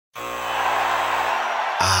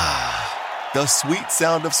The sweet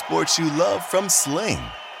sound of sports you love from Sling.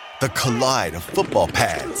 The collide of football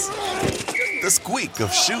pads. The squeak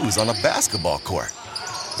of shoes on a basketball court.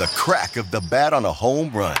 The crack of the bat on a home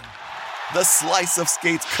run. The slice of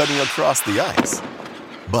skates cutting across the ice.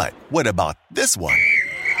 But what about this one?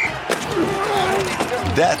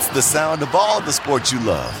 That's the sound of all the sports you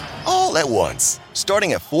love, all at once.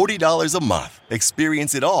 Starting at $40 a month.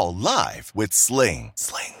 Experience it all live with Sling.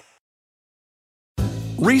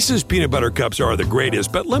 Reese's Peanut Butter Cups are the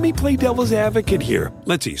greatest, but let me play devil's advocate here.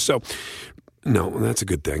 Let's see. So, no, that's a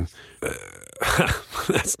good thing.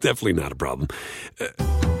 That's definitely not a problem.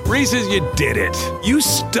 Reese's, you did it. You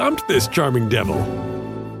stumped this charming devil.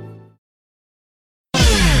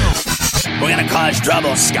 We're going to cause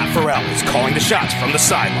trouble. Scott Farrell is calling the shots from the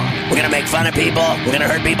sideline. We're going to make fun of people. We're going to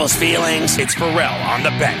hurt people's feelings. It's Farrell on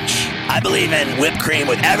the bench. I believe in whipped cream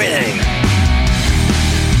with everything.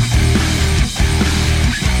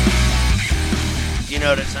 You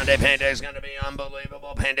know that Sunday Payday is going to be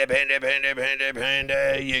unbelievable.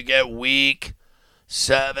 Payday. You get week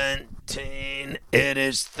 17. It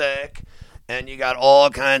is thick. And you got all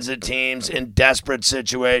kinds of teams in desperate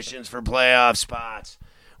situations for playoff spots.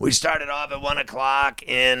 We started off at 1 o'clock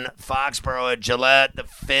in Foxborough at Gillette. The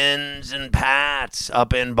Finns and Pats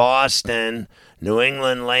up in Boston. New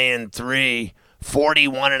England laying 3.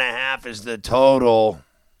 41.5 is the total.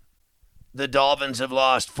 The Dolphins have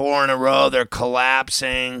lost 4 in a row. They're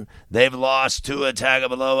collapsing. They've lost Tua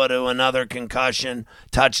Tagovailoa to another concussion.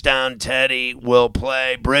 Touchdown Teddy will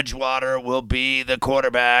play. Bridgewater will be the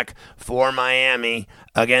quarterback for Miami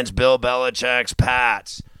against Bill Belichick's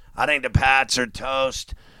Pats. I think the Pats are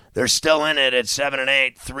toast. They're still in it at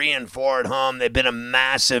 7-8, 3-4 at home. They've been a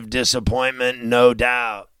massive disappointment, no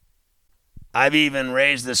doubt. I've even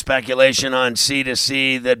raised the speculation on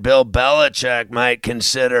C2C that Bill Belichick might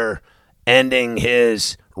consider ending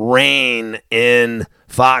his reign in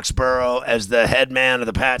Foxborough as the head man of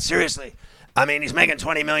the Pats. Seriously, I mean, he's making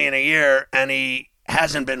 $20 million a year, and he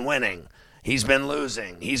hasn't been winning. He's been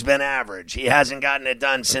losing. He's been average. He hasn't gotten it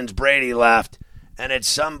done since Brady left. And at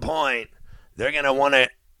some point, they're going to want to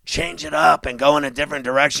change it up and go in a different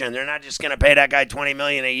direction. They're not just going to pay that guy $20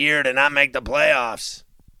 million a year to not make the playoffs.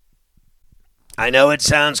 I know it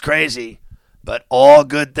sounds crazy, but all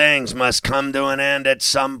good things must come to an end at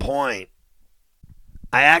some point.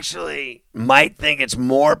 I actually might think it's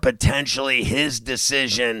more potentially his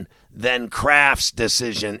decision than Kraft's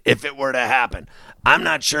decision if it were to happen. I'm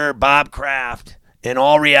not sure Bob Kraft, in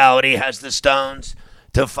all reality, has the stones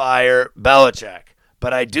to fire Belichick.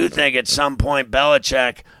 But I do think at some point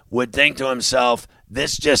Belichick would think to himself,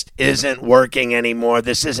 this just isn't working anymore.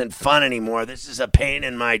 This isn't fun anymore. This is a pain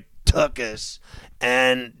in my tuchus,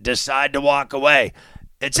 and decide to walk away.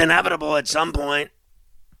 It's inevitable at some point.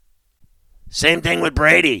 Same thing with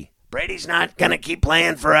Brady. Brady's not going to keep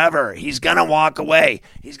playing forever. He's going to walk away.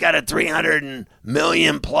 He's got a $300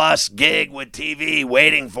 million plus gig with TV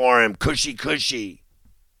waiting for him. Cushy.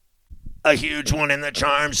 A huge one in the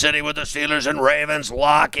Charm City with the Steelers and Ravens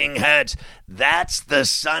locking heads. That's the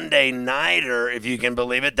Sunday nighter, if you can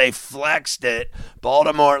believe it. They flexed it.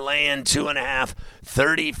 Baltimore laying 2.5.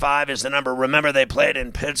 35 is the number. Remember, they played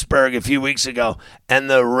in Pittsburgh a few weeks ago, and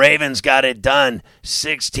the Ravens got it done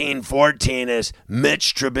 16-14 as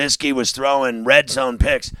Mitch Trubisky was throwing red zone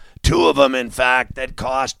picks. 2 of them, in fact, that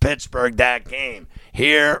cost Pittsburgh that game.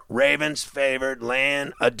 Here, Ravens favored,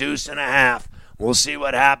 laying a 2.5. We'll see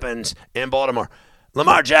what happens in Baltimore.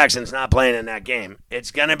 Lamar Jackson's not playing in that game. It's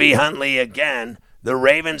going to be Huntley again. The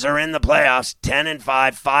Ravens are in the playoffs, 10-5,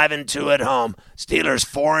 5-2 at home. Steelers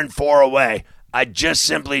 4-4 away. I just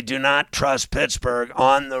simply do not trust Pittsburgh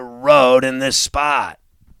on the road in this spot.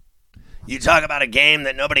 You talk about a game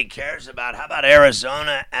that nobody cares about. How about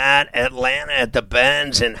Arizona at Atlanta at the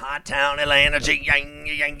Benz in Hot Town, Atlanta?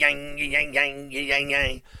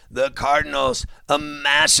 The Cardinals, a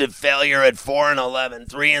massive failure at 4-11,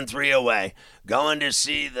 3-3 away. Going to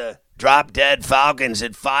see the drop-dead Falcons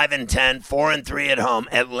at 5-10, 4-3 at home.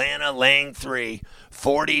 Atlanta laying 3.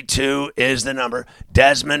 42 is the number.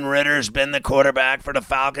 Desmond Ritter's been the quarterback for the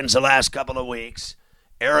Falcons the last couple of weeks.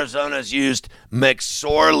 Arizona's used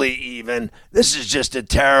McSorley even. This is just a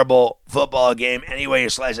terrible football game any way you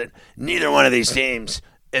slice it. Neither one of these teams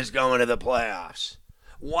is going to the playoffs.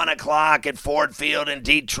 1 o'clock at Ford Field in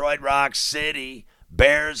Detroit Rock City.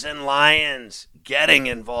 Bears and Lions getting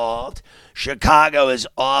involved. Chicago is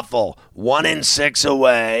awful. 1-6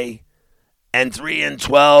 away and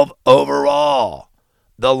 3-12 overall.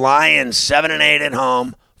 The Lions 7-8 at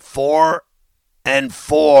home,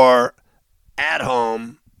 4-4 at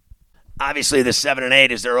home. Obviously, the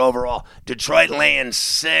 7-8 is their overall. Detroit laying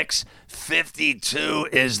 6, 52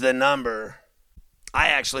 is the number. I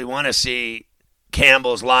actually want to see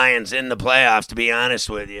Campbell's Lions in the playoffs, to be honest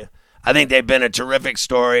with you. I think they've been a terrific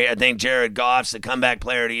story. I think Jared Goff's the comeback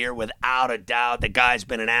player of the year without a doubt. The guy's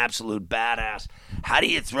been an absolute badass. How do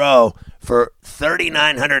you throw for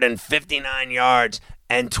 3,959 yards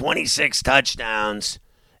and 26 touchdowns,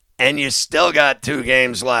 and you still got 2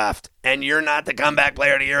 games left, and you're not the comeback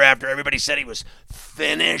player of the year after everybody said he was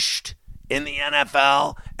finished in the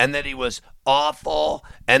NFL and that he was awful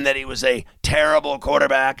and that he was a terrible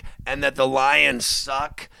quarterback and that the Lions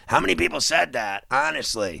suck? How many people said that,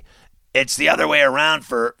 honestly? It's the other way around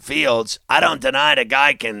for Fields. I don't deny the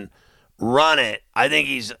guy can run it. I think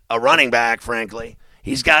he's a running back, frankly.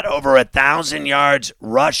 He's got over 1,000 yards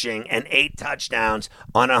rushing and 8 touchdowns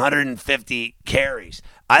on 150 carries.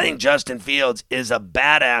 I think Justin Fields is a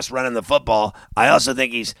badass running the football. I also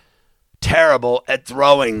think he's terrible at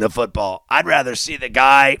throwing the football. I'd rather see the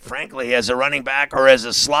guy, frankly, as a running back or as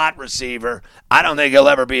a slot receiver. I don't think he'll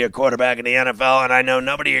ever be a quarterback in the NFL, and I know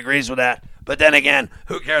nobody agrees with that. But then again,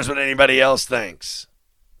 who cares what anybody else thinks?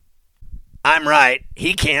 I'm right.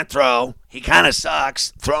 He can't throw. He kind of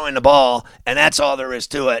sucks throwing the ball, and that's all there is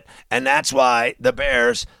to it. And that's why the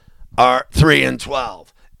Bears are 3-12,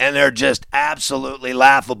 and they're just absolutely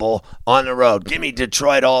laughable on the road. Give me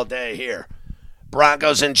Detroit all day here.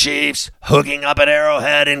 Broncos and Chiefs hooking up at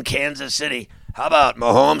Arrowhead in Kansas City. How about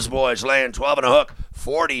Mahomes boys laying 12 and a hook?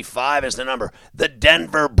 45 is the number. The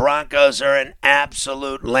Denver Broncos are an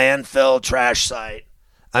absolute landfill trash site.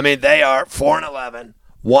 I mean, they are 4-11,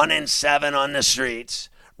 1-7 on the streets.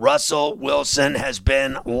 Russell Wilson has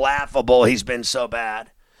been laughable. He's been so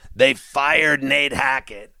bad. They fired Nate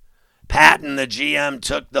Hackett. Patton, the GM,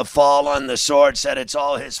 took the fall on the sword, said it's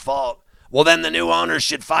all his fault. Well, then the new owner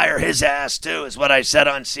should fire his ass, too, is what I said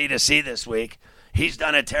on C2C this week. He's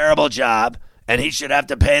done a terrible job, and he should have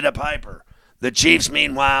to pay the piper. The Chiefs,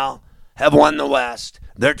 meanwhile, have won the West.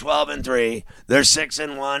 They're 12-3. They're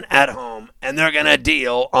 6-1 at home, and they're going to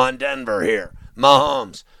deal on Denver here.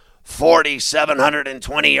 Mahomes,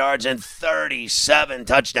 4,720 yards and 37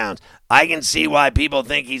 touchdowns. I can see why people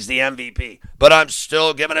think he's the MVP, but I'm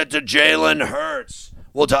still giving it to Jalen Hurts.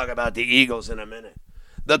 We'll talk about the Eagles in a minute.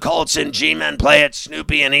 The Colts and G-Men play at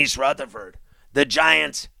Snoopy in East Rutherford. The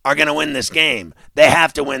Giants are going to win this game. They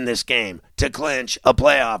have to win this game to clinch a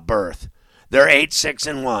playoff berth. They're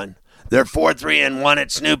 8-6-1. They're 4-3-1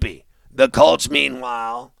 at Snoopy. The Colts,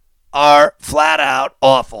 meanwhile, are flat out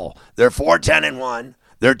awful. They're 4-10-1.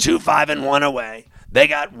 They're 2-5-1 away. They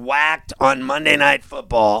got whacked on Monday Night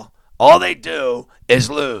Football. All they do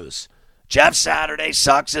is lose. Jeff Saturday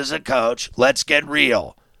sucks as a coach. Let's get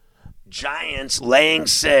real. Giants laying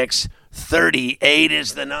 6, 38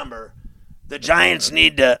 is the number. The Giants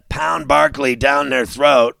need to pound Barkley down their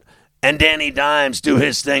throat and Danny Dimes do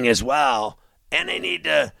his thing as well. And they need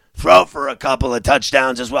to throw for a couple of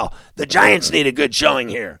touchdowns as well. The Giants need a good showing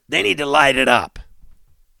here. They need to light it up.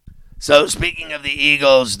 So speaking of the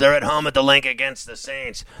Eagles, they're at home at the Link against the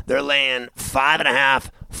Saints. They're laying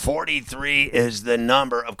 5.5. 43 is the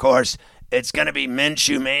number. Of course, it's going to be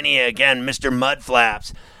Minshew Mania again, Mr.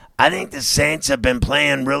 Mudflaps. I think the Saints have been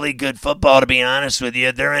playing really good football, to be honest with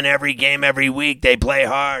you. They're in every game every week. They play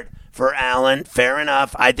hard. For Allen, fair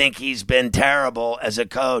enough. I think he's been terrible as a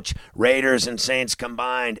coach. Raiders and Saints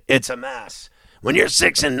combined, it's a mess. When you're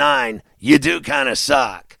 6-9, you do kind of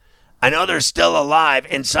suck. I know they're still alive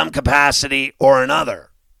in some capacity or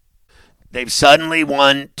another. They've suddenly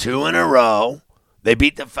won 2 in a row. They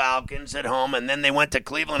beat the Falcons at home, and then they went to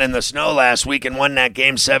Cleveland in the snow last week and won that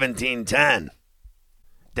game 17-10.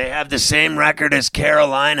 They have the same record as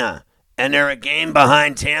Carolina, and they're a game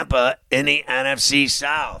behind Tampa in the NFC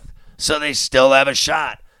South. So they still have a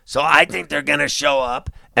shot. So I think they're going to show up,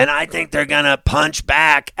 and I think they're going to punch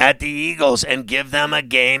back at the Eagles and give them a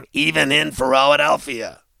game even in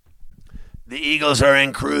Philadelphia. The Eagles are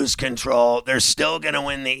in cruise control. They're still going to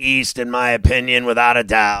win the East, in my opinion, without a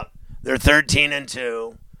doubt. They're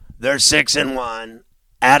 13-2. They're 6-1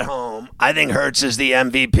 at home. I think Hurts is the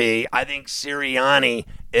MVP. I think Sirianni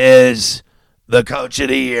is the coach of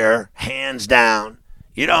the year, hands down.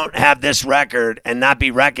 You don't have this record and not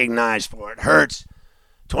be recognized for it. Hurts,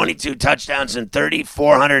 22 touchdowns and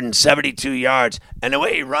 3,472 yards. And the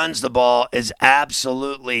way he runs the ball is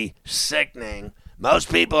absolutely sickening.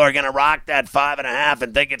 Most people are going to rock that 5.5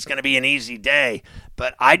 and think it's going to be an easy day.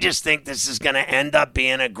 But I just think this is going to end up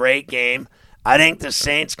being a great game. I think the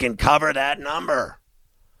Saints can cover that number.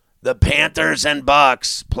 The Panthers and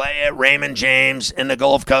Bucks play at Raymond James in the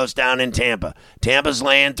Gulf Coast down in Tampa. Tampa's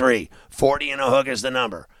laying 3. 40 and a hook is the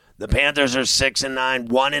number. The Panthers are 6-9,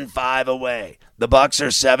 1-5 away. The Bucks are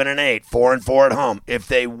 7-8, 4-4 at home. If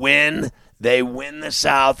they win the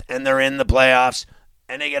South and they're in the playoffs.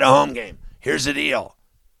 and they get a home game. Here's the deal.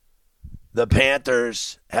 The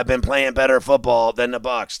Panthers have been playing better football than the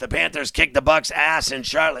Bucs. The Panthers kicked the Bucs' ass in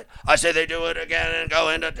Charlotte. I say they do it again and go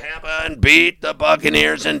into Tampa and beat the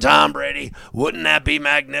Buccaneers and Tom Brady. Wouldn't that be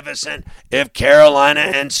magnificent if Carolina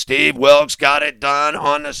and Steve Wilkes got it done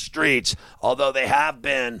on the streets? Although they have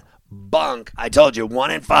been bunk. I told you,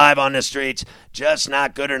 1-5 on the streets, just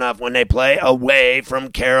not good enough when they play away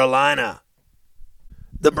from Carolina.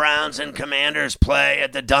 The Browns and Commanders play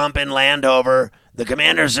at the Dump in Landover. The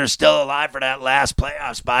Commanders are still alive for that last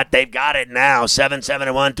playoff spot. They've got it now.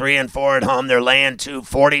 7-1, 3-4 at home. They're laying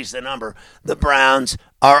 240's the number. The Browns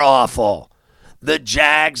are awful. The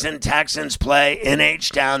Jags and Texans play in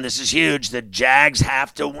H-Town. This is huge. The Jags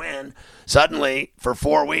have to win. Suddenly, for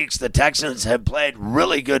 4 weeks, the Texans have played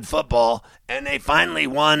really good football, and they finally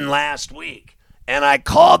won last week. And I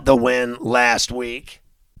called the win last week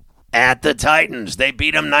at the Titans. They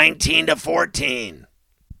beat them 19-14.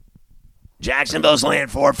 Jacksonville's laying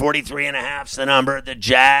 443.5's the number. The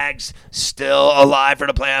Jags still alive for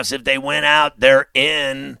the playoffs. If they win out, they're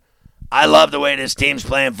in. I love the way this team's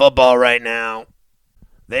playing football right now.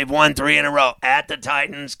 They've won 3 in a row at the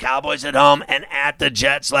Titans, Cowboys at home, and at the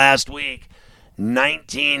Jets last week.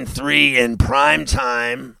 19-3 in prime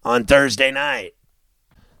time on Thursday night.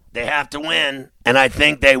 They have to win, and I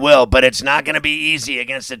think they will, but it's not going to be easy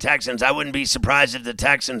against the Texans. I wouldn't be surprised if the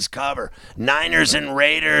Texans cover. Niners and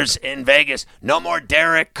Raiders in Vegas. No more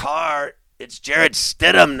Derek Carr. It's Jarrett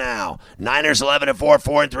Stidham now. Niners 11-4,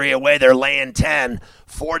 4-3 away. They're laying 10.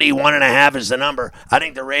 41.5 is the number. I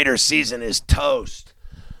think the Raiders' season is toast.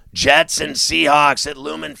 Jets and Seahawks at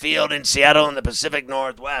Lumen Field in Seattle in the Pacific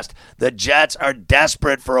Northwest. The Jets are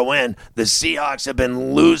desperate for a win. The Seahawks have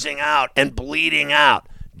been losing out and bleeding out.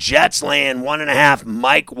 Jets laying 1.5.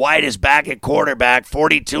 Mike White is back at quarterback.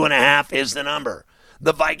 42.5 is the number.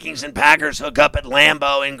 The Vikings and Packers hook up at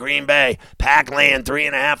Lambeau in Green Bay. Pack laying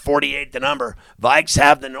 3.5, 48 the number. Vikes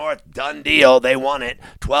have the North. Done deal. They won it.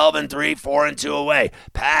 12-3, 4-2 away.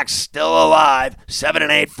 Pack's still alive.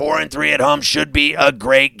 7-8, 4-3 at home. Should be a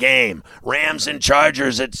great game. Rams and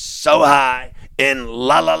Chargers at SoHi in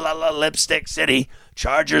Lipstick City.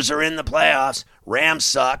 Chargers are in the playoffs. Rams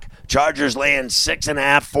suck. Chargers laying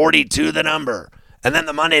 6.5, 42 the number. And then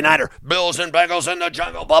the Monday Nighter, Bills and Bengals in the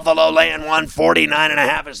jungle. Buffalo laying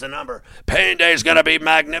 149.5 is the number. Pain Day is going to be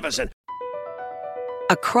magnificent.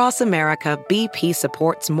 Across America, BP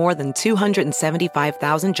supports more than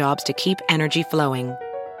 275,000 jobs to keep energy flowing.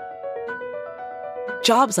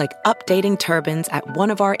 Jobs like updating turbines at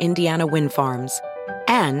one of our Indiana wind farms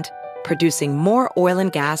and producing more oil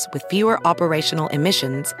and gas with fewer operational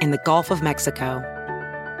emissions in the Gulf of Mexico.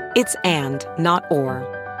 It's and, not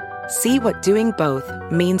or. See what doing both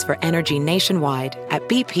means for energy nationwide at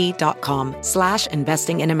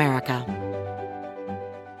bp.com/investing in America.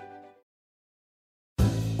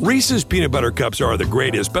 Reese's Peanut Butter Cups are the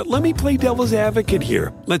greatest, but let me play devil's advocate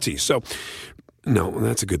here. Let's see. So, no,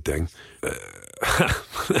 that's a good thing.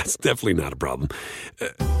 That's definitely not a problem.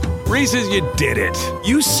 Reese's, you did it.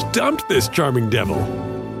 You stumped this charming devil.